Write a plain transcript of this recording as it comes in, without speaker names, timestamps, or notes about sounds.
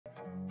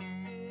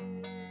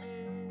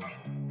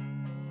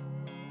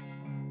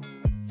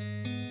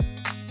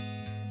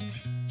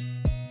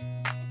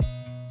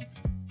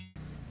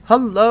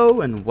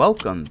Hello and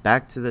welcome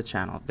back to the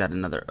channel. I've got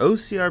another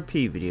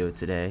OCRP video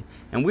today,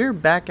 and we're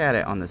back at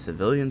it on the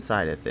civilian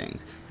side of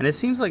things. And it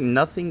seems like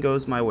nothing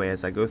goes my way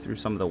as I go through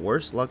some of the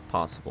worst luck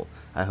possible.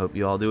 I hope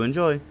you all do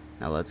enjoy.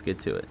 Now let's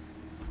get to it.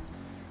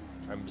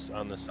 I'm just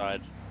on the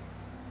side.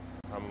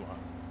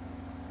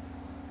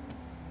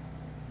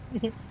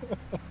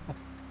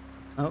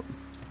 Oh,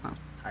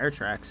 tire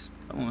tracks.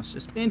 Someone's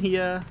just been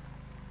here.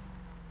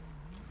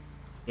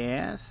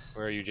 Yes.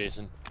 Where are you,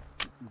 Jason?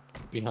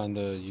 Behind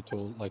the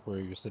util, like where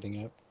you're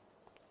sitting at.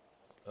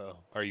 Oh,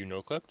 are you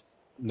no-clipped?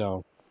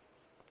 No.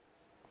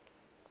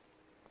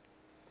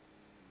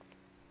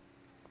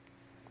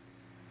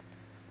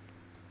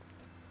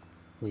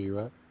 Where you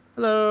at?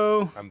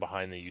 Hello. I'm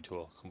behind the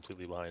util,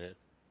 completely behind it.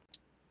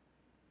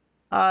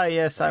 Ah,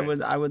 yes, Right.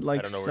 I would like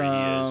I don't know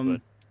where he is,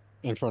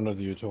 but In front of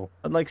the util.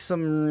 I'd like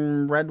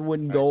some redwood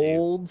I see you.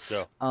 golds.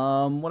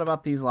 Go. What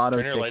about these lotto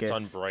Turn your tickets?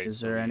 lights on bright. Is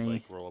so there we, any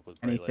like, roll up with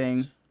bright anything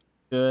lights.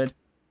 good?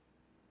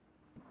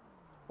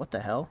 What the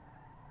hell?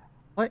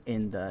 What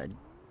in the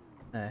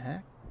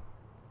heck?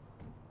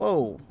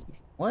 Whoa!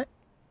 What?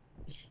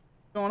 What's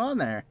going on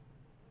there?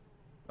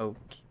 Okay.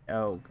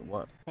 Oh,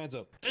 what? Hands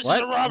up. This What?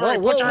 is a robbery!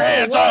 Whoa, Put your whoa,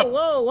 hands whoa, up!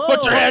 whoa, whoa,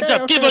 Put your hands okay,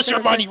 up! okay, Give us okay, your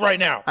okay. money right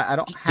now! I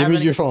don't have Give me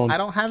any. your phone. I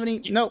don't have any.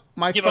 No,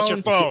 my Give phone. us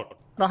your phone!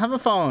 I don't have a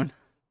phone.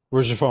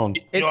 Where's your phone?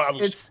 You know, I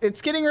was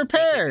It's getting gonna take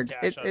the repaired.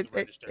 cash out of the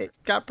register. It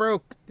got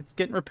broke. It's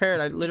getting repaired.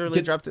 I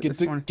literally dropped it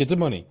this morning. Get the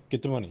money.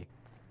 Get the money.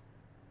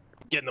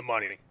 getting the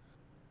money.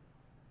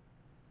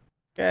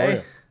 Okay. Oh,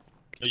 yeah.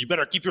 No, you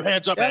better keep your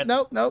hands up, Yeah,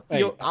 man. nope.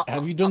 Hey,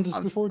 have you done this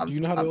before? Do you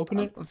know how to open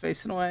it? I'm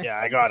facing away. Yeah,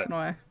 I got Facing it.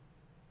 away.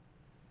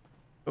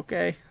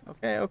 Okay.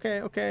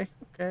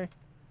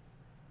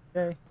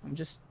 I'm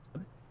just.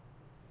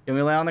 Can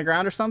we lay on the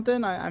ground or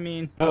something? I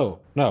mean. Oh,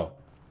 no.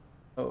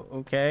 Oh,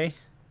 okay.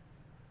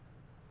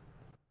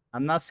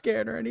 I'm not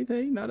scared or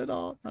anything. Not at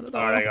all. Not at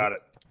all. Alright, I got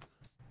it.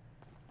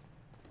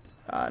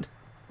 God.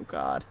 Oh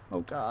God.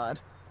 Oh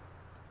God.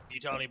 If you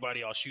tell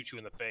anybody, I'll shoot you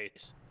in the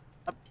face.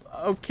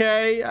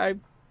 Okay.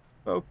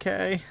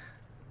 Okay.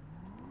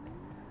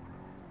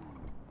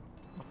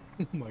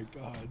 Oh my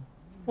god.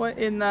 What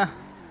in the?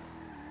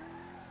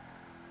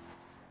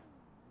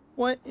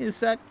 What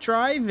is that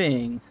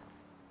driving?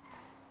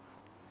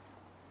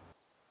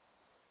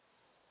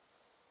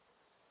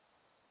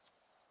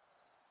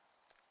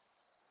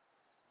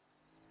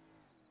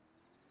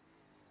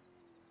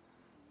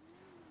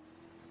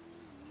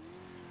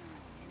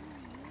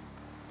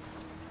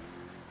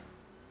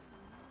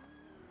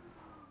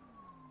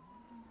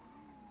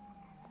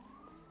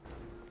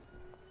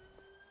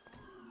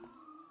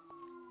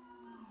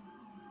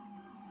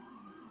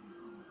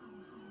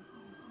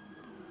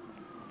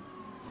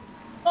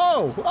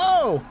 Oh!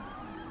 Oh!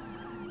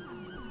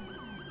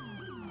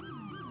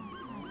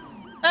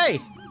 Hey!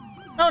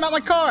 No, not my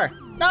car!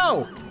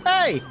 No!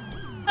 Hey!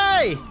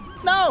 Hey!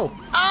 No!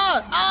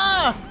 Ah!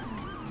 Ah!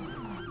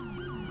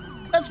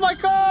 That's my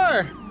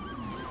car!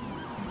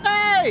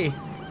 Hey!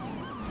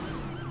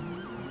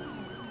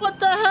 What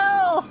the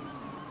hell?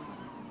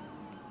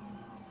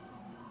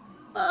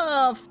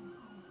 Oh,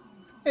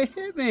 it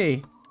hit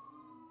me.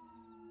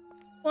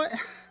 What?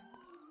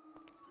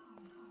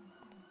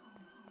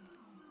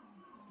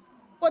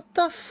 What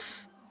the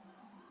f?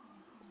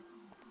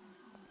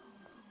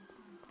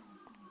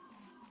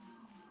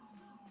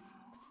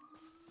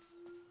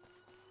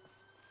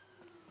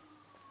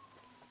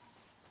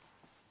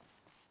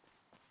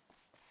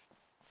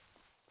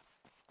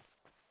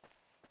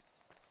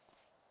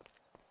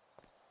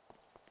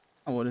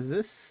 Oh, what is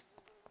this?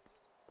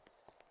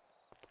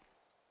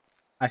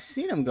 I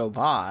seen him go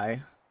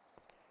by.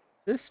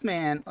 This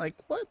man, like,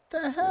 what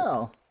the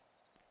hell?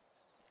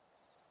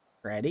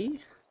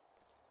 Ready?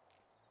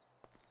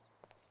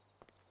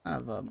 I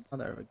have a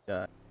mother of a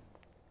gun.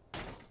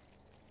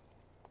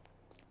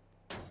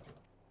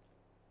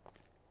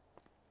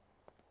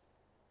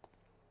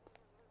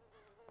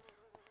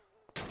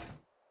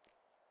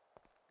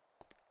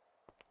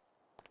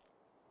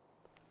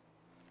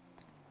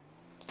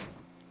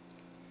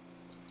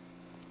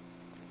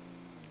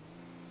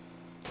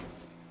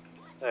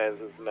 Hey,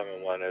 this is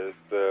 911.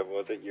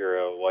 Was it your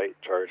white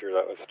Charger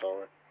that was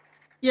stolen?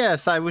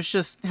 Yes, I was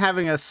just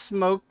having a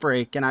smoke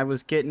break and I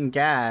was getting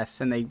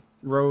gas and they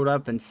rode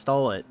up and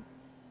stole it.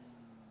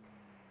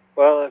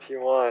 Well, if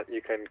you want,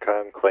 you can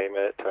come claim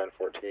it.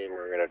 1014,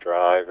 we're going to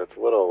drive. It's a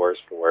little worse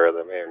for wear.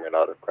 They may or may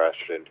not have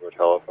crashed into a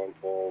telephone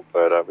pole,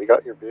 but we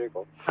got your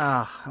vehicle.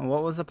 Ah,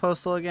 what was the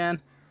postal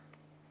again?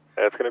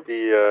 It's going to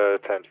be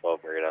 1012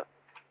 Marina.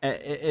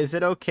 Is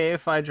it okay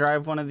if I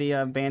drive one of the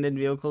abandoned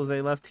vehicles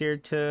they left here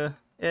to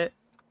it?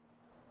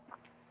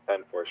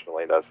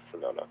 Unfortunately, that's a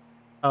no-no.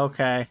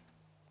 Okay.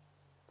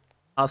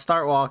 I'll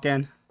start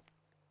walking.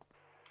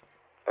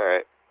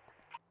 Alright.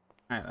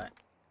 Alright, bye.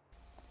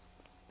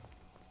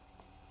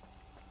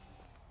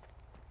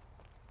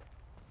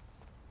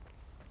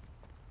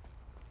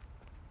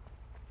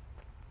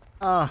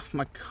 Oh,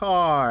 my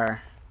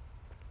car.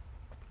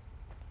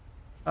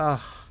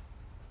 Oh.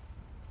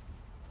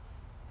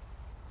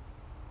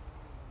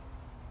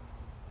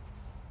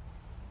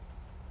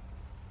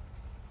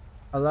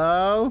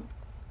 Hello?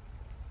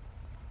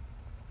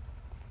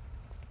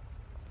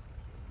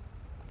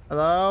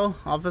 Hello,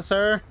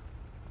 officer?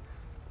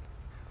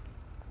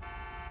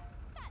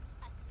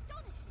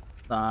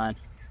 Fine.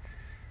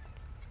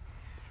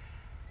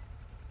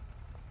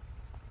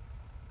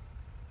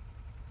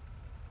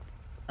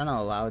 I'm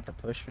not allow it to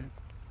push me.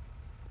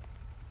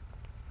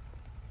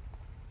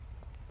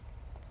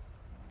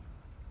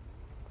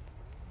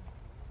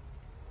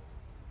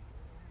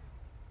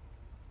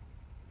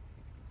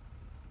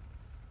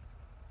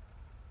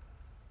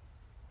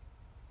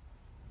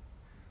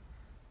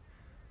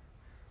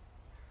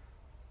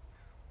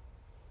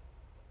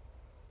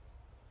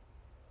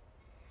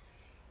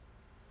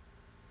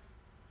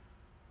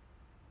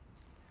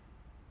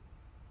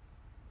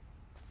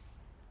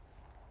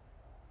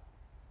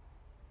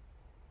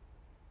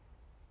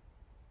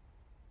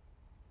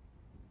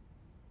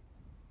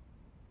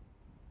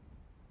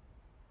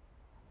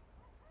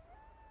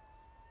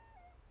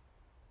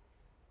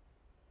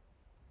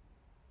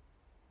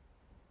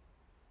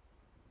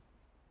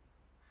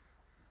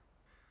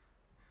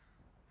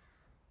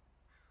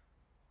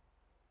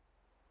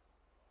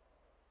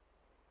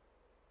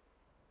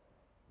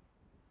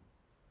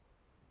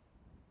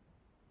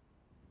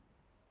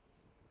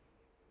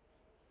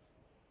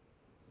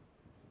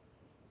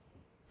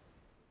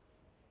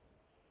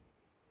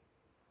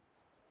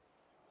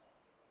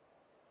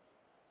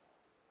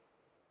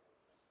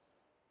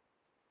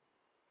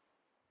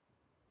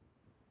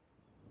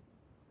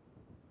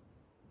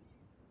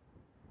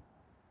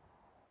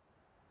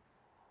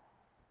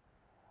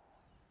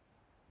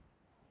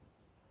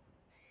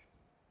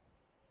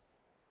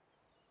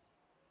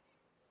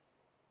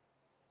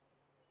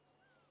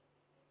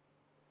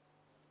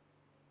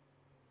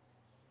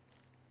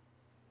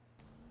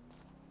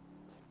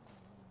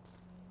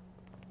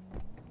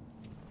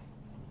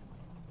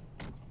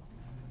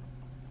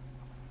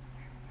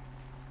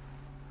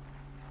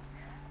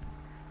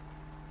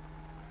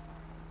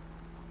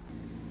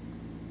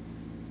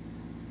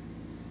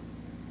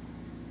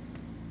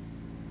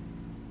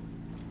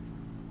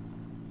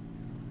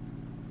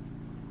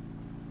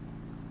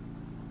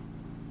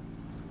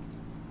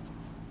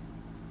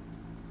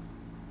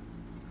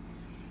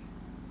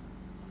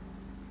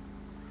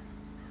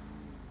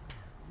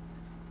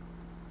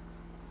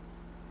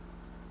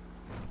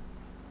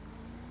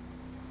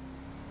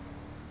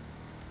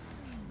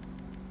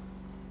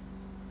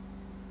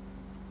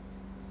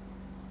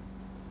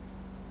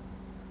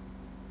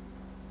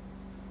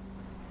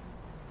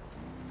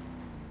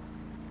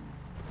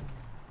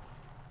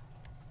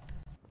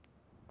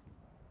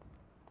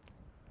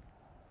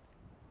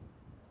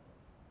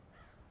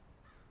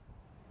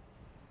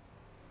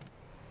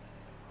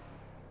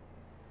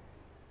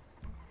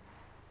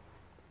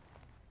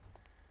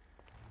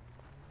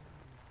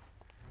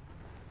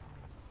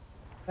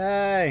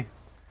 Hey!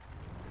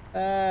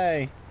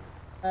 Hey!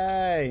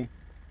 Hey!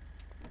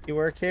 You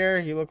work here?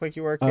 You look like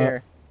you work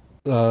here.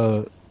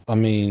 I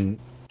mean,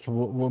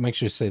 what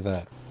makes you say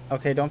that?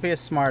 Okay, don't be a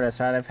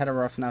smartass, alright? I've had a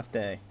rough enough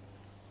day.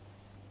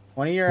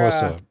 One of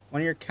What's up?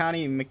 your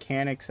county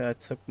mechanics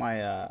took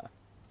my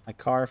my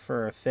car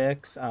for a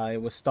fix.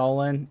 It was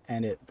stolen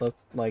and it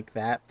looked like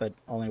that, but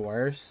only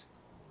worse.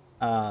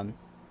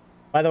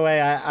 By the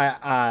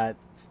way,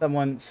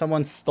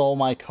 someone stole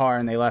my car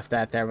and they left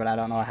that there, but I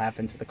don't know what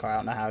happened to the car. I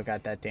don't know how it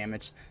got that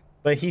damaged.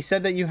 But he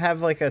said that you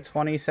have like a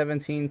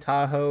 2017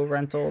 Tahoe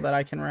rental that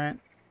I can rent.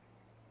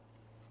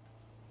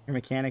 Your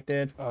mechanic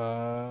did.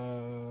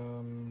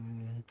 While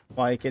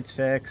it gets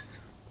fixed.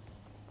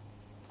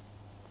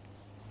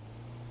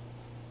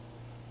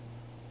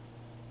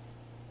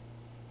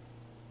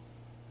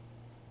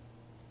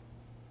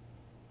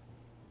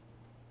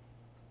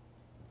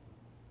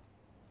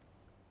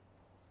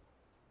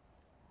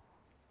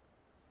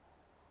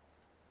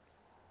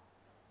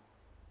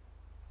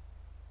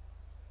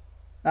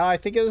 No, I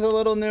think it was a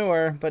little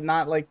newer, but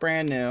not like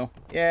brand new.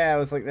 Yeah, it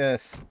was like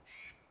this. Is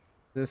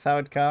this how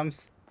it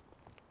comes?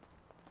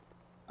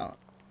 Oh.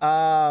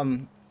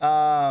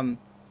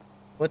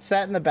 What's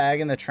that in the bag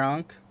in the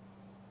trunk?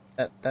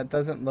 That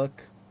doesn't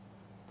look.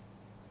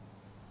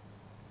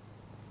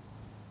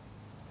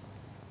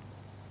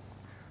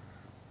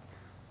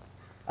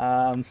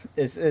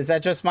 Is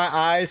that just my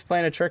eyes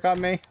playing a trick on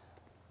me?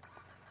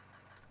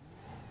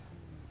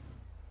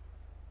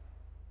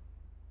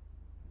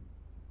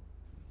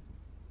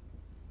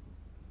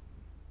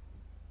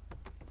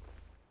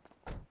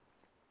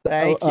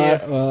 Thank you.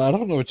 I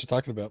don't know what you're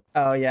talking about.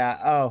 Oh yeah.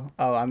 Oh,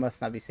 I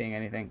must not be seeing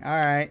anything. All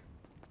right.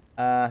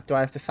 Do I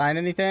have to sign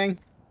anything?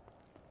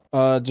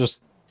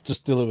 Just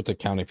deal it with the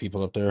county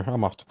people up there.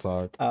 I'm off the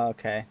clock. Oh,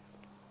 okay.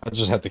 I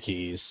just have the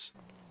keys.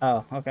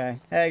 Oh, okay.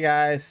 Hey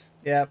guys.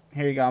 Yep.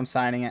 Here you go. I'm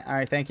signing it. All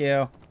right. Thank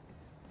you.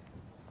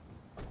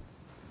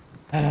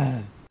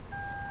 You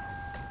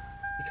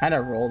kind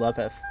of rolled up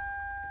at.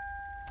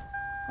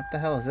 What the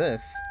hell is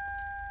this?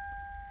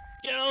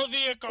 Get out of the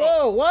vehicle!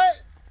 Whoa!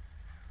 What?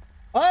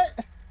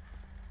 What?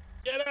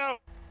 Get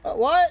out!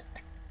 What?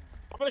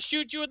 I'm gonna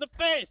shoot you in the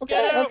face! Okay.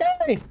 Get out!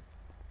 Okay.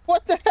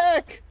 What the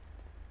heck?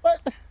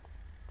 What?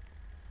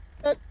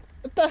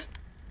 What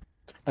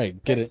the? Hey,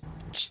 get it.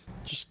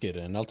 Just get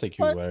in. I'll take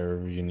you What?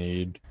 wherever you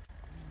need.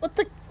 What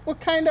the? What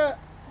kind of?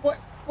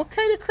 What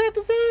kind of crap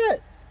is that?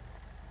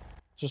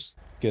 Just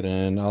get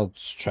in. I'll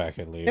just track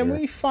it later. Can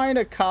we find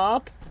a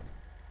cop?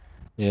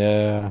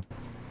 Yeah.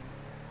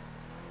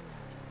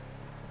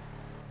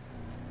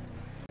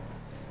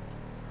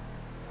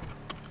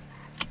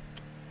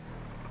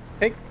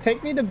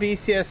 Take me to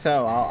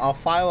BCSO. I'll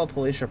file a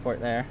police report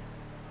there.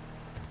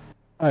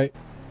 Alright.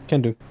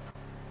 Can do.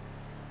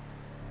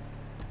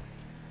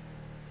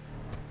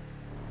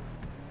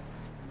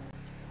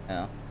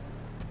 Yeah.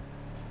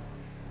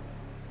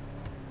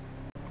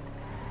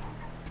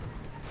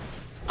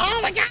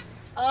 Oh my god!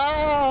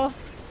 Oh!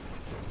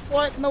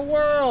 What in the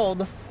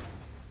world?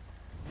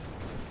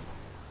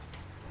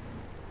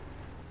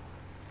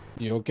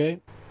 You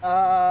okay?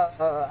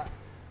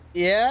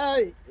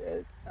 Yeah.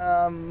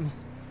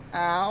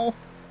 Ow.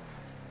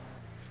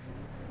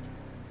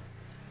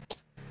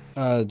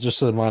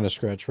 Just a minor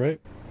scratch, right?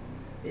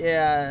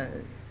 Yeah.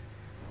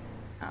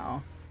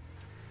 Ow.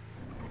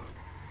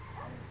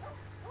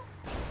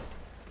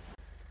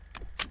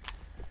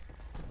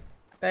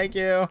 Thank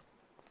you.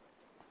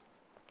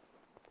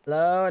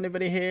 Hello,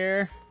 anybody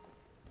here?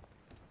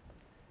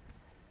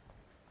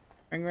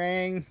 Ring,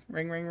 ring,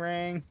 ring, ring,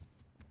 ring.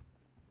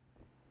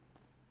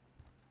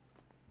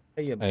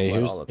 Hey, you Hey,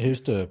 blood all up.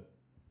 here's the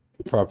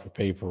proper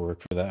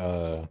paperwork for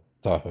that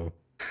Tahoe.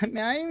 Man,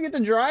 I didn't even get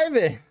to drive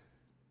it.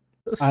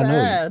 So I know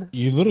sad.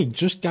 you literally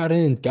just got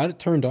in, got it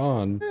turned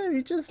on, Yeah,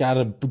 you just, got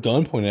a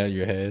gun pointed at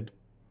your head.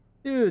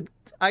 dude,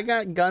 I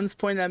got guns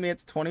pointed at me.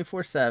 It's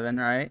 24/7,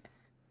 right?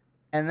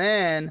 And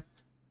then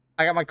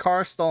I got my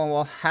car stolen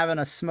while having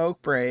a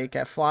smoke break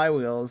at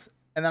Flywheels,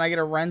 and then I get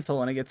a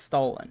rental and it gets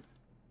stolen.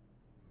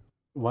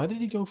 Why did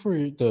he go for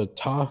the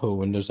Tahoe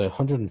when there's a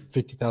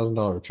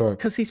 $150,000 truck?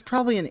 Because he's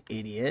probably an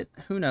idiot.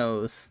 Who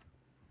knows?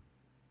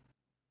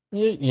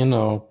 You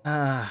know,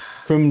 Ah,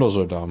 criminals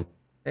are dumb.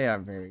 they are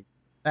very.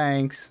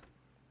 Thanks.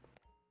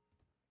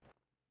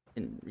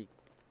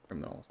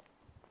 Criminals.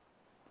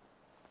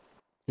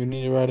 You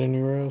need to ride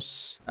anywhere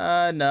else?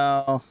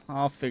 No,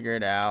 I'll figure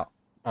it out.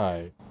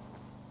 Alright.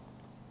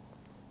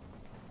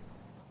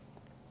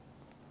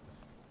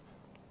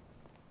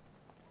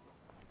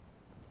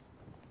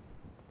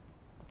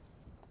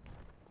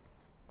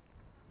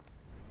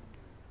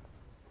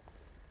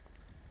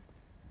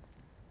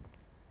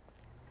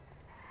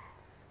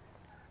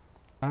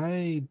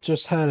 I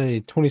just had a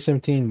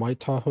 2017 white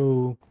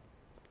Tahoe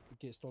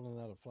get stolen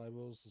out of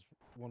Flywheels. It's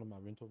one of my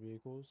rental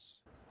vehicles.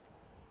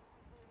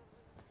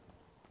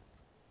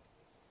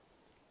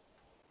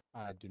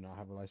 I do not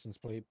have a license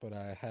plate, but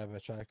I have a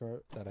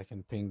tracker that I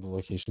can ping the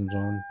locations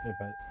on if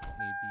I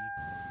need be.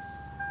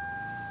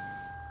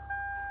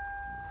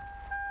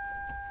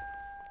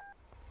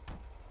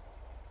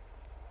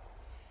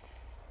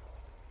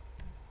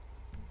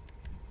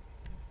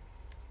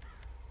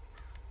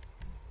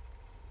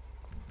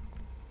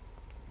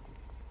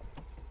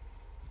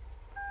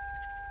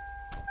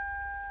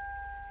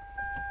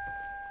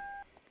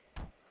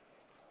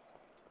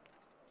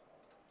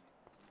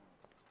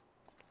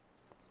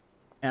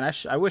 And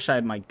I wish I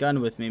had my gun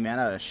with me, man.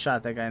 I would have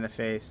shot that guy in the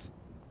face.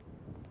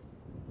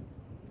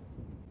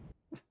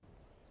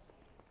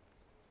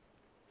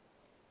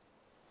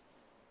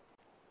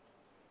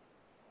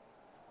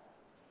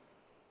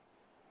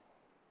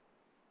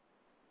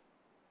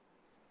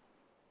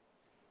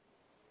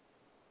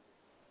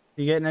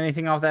 You getting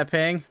anything off that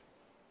ping?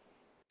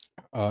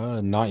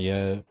 Not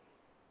yet.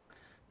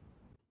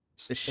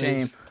 It's a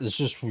shame. It's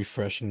just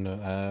refreshing the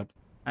app.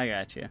 I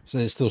got you. So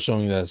it's still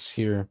showing that it's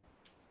here.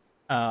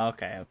 Oh,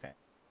 okay, okay.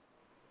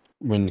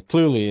 When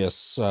clearly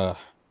it's,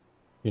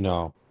 you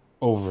know,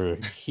 over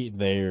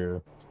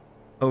there.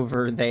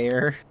 Over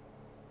there.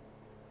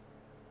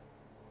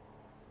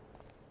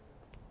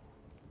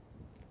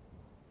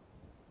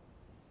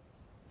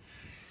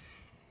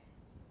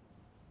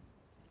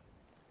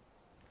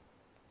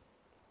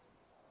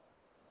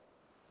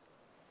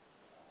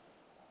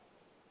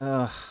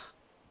 Ugh.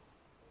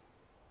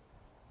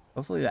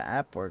 Hopefully the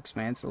app works,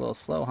 man. It's a little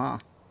slow, huh?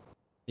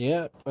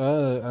 Yeah,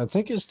 I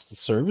think it's the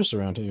service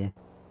around here.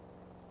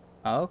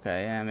 Oh,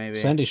 okay, yeah, maybe.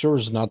 Sandy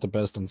Shores is not the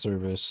best on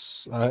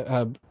service.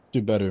 I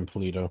do better in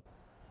Polito.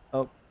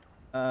 Oh,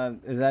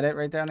 is that it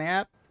right there on the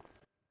app?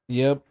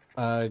 Yep,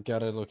 I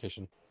got a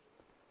location.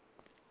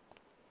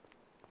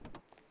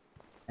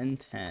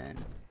 1010.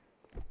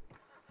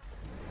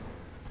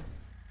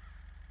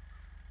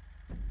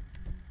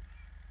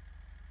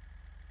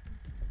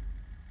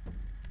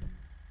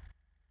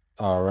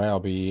 Alright, I'll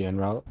be en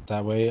route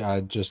that way.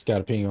 I just got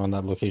a ping on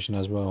that location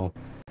as well.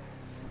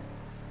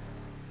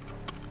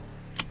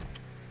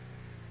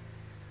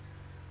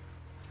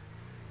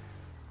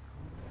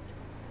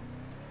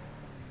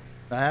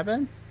 That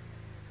happened?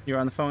 You were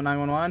on the phone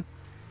 911?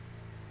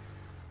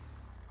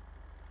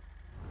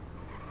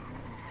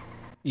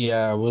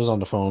 Yeah, I was on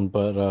the phone,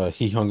 but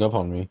he hung up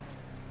on me.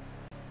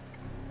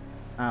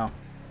 Oh.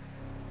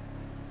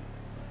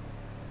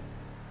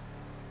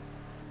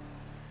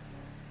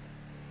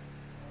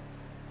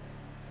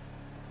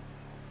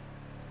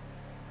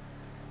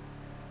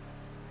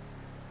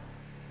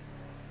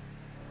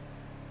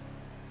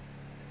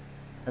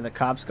 Are the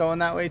cops going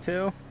that way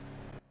too?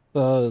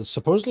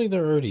 Supposedly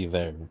they're already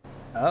there.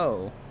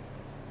 Oh.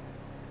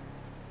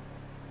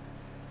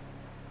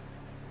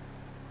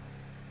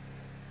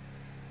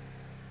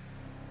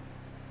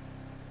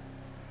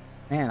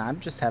 Man, I'm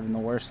just having the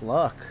worst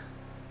luck.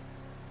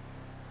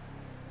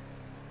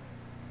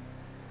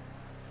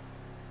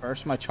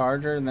 First my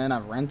Charger, and then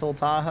a rental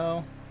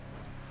Tahoe.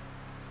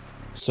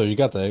 So you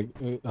got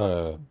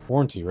the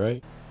warranty,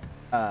 right?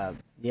 Yeah,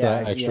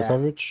 The extra yeah,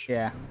 coverage?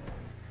 yeah.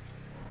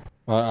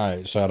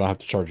 Alright, so I don't have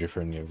to charge you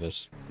for any of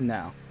this.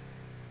 No.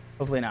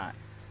 Hopefully not.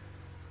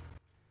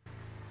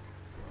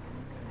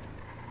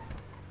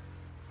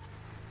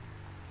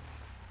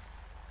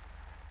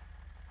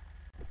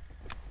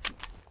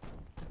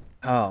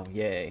 Oh,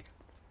 yay.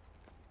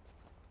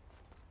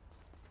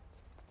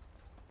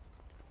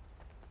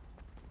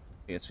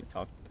 I guess we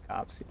talked to the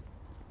cops.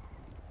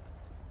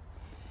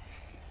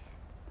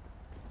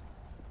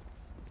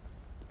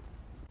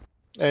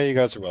 Hey, you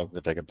guys are welcome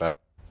to take it back.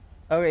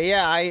 Okay,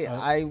 yeah,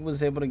 I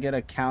was able to get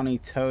a county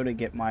tow to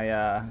get my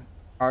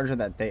Charger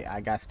that I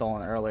got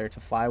stolen earlier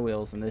to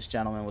Flywheels, and this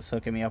gentleman was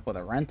hooking me up with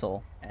a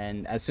rental.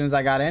 And as soon as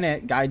I got in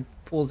it, guy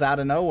pulls out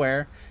of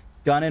nowhere,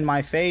 gun in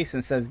my face,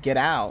 and says, "Get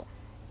out."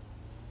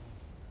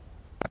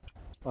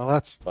 Well,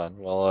 that's fun.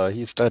 Well,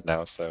 he's dead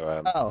now,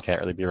 so Oh. can't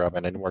really be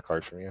robbing any more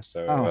cars from you.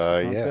 So, Oh,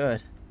 yeah.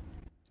 Good.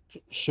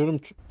 Shoot him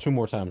 2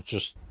 more times,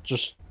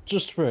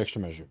 just for extra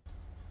measure.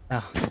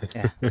 Oh,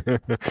 yeah.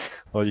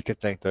 Well, you could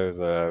thank those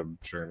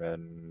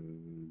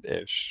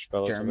German-ish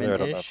fellows over there. I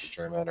don't know if it's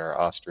German or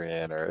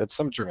Austrian or it's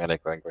some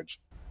Germanic language.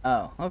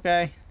 Oh,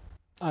 okay.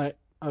 Alright,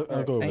 I'll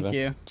go over Thank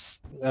there.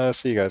 you.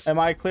 See you guys. Am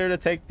I clear to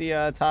take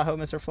the Tahoe,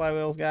 Mr.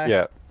 Flywheels guy?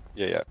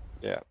 Yeah.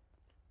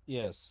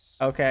 Yes.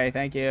 Okay,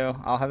 thank you.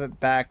 I'll have it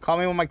back. Call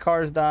me when my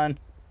car's done.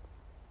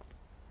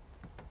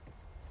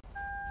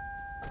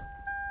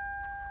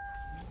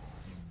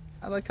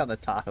 I like how the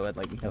Tahoe had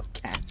like no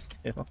gas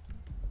too.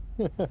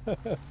 Ha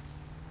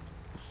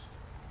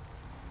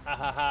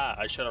ha ha!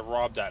 I should have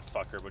robbed that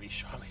fucker, but he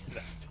shot me in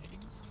the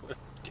face. What a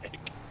dick.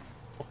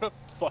 What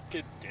a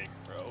fucking dick,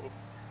 bro.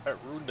 That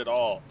ruined it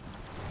all.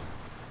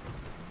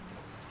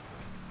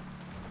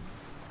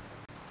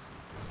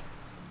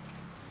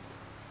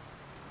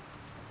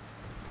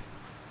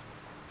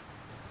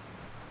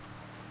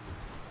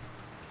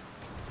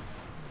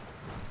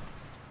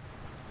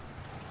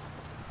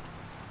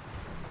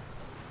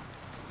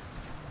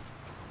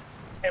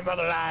 I'm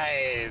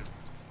alive!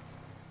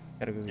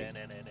 Gotta go get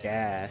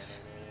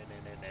gas.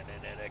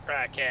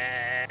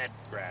 Crackhead!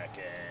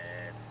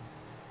 Crackhead!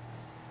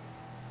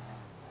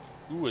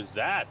 Who was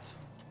that?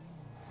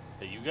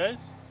 That you guys?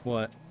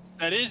 What?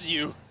 That is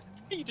you!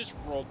 You just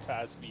rolled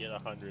past me at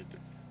 100.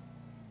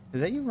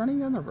 Is that you running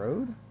down the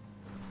road?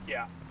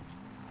 Yeah.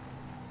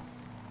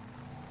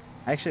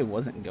 I actually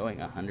wasn't going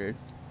 100.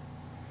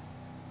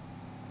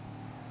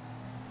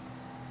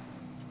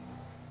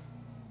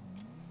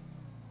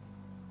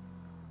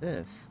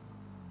 This.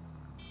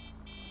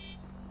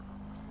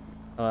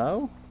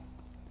 Hello?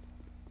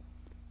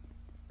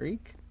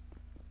 Freak?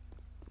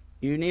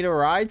 You need a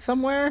ride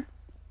somewhere?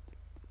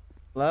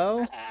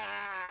 Hello?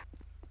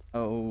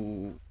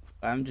 Oh,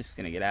 I'm just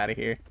gonna get out of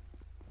here.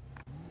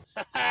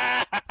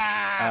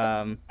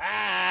 Are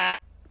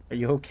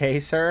you okay,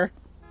 sir?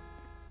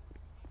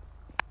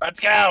 Let's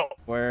go!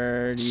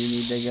 Where do you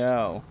need to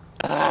go?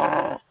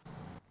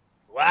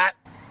 What?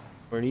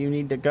 Where do you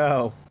need to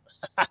go?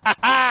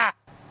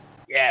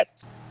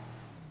 Yes.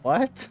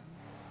 What?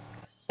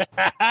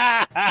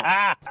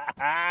 Are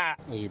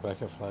you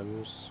back at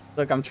Flywheels?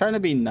 Look, I'm trying to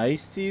be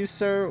nice to you,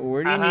 sir.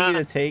 Where do you need me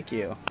to take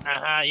you?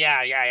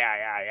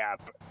 Yeah.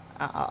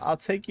 I'll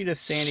take you to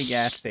Sandy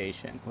gas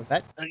station. Was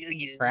that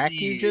crack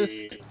you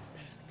just?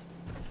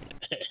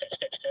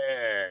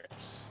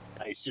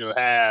 I still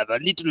have a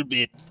little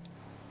bit.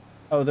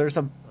 Oh, there's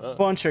a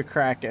bunch of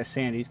crack at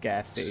Sandy's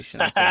gas station.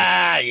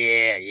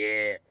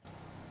 Yeah.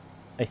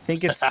 I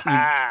think it's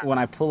when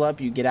I pull up,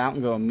 you get out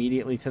and go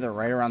immediately to the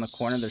right around the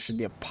corner. There should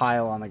be a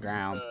pile on the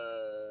ground.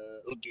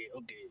 Okay.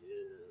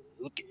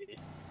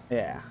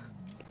 Yeah.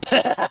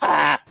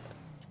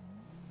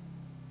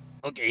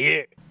 Okay,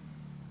 here.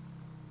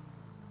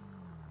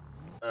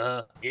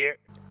 Here.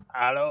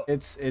 Hello.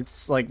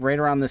 It's like right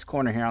around this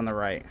corner here on the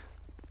right.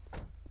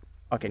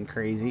 Fucking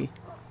crazy.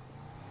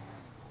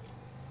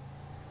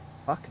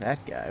 Fuck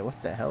that guy.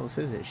 What the hell is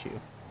his issue?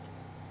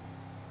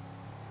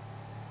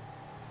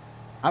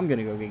 I'm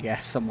gonna go get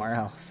gas somewhere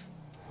else.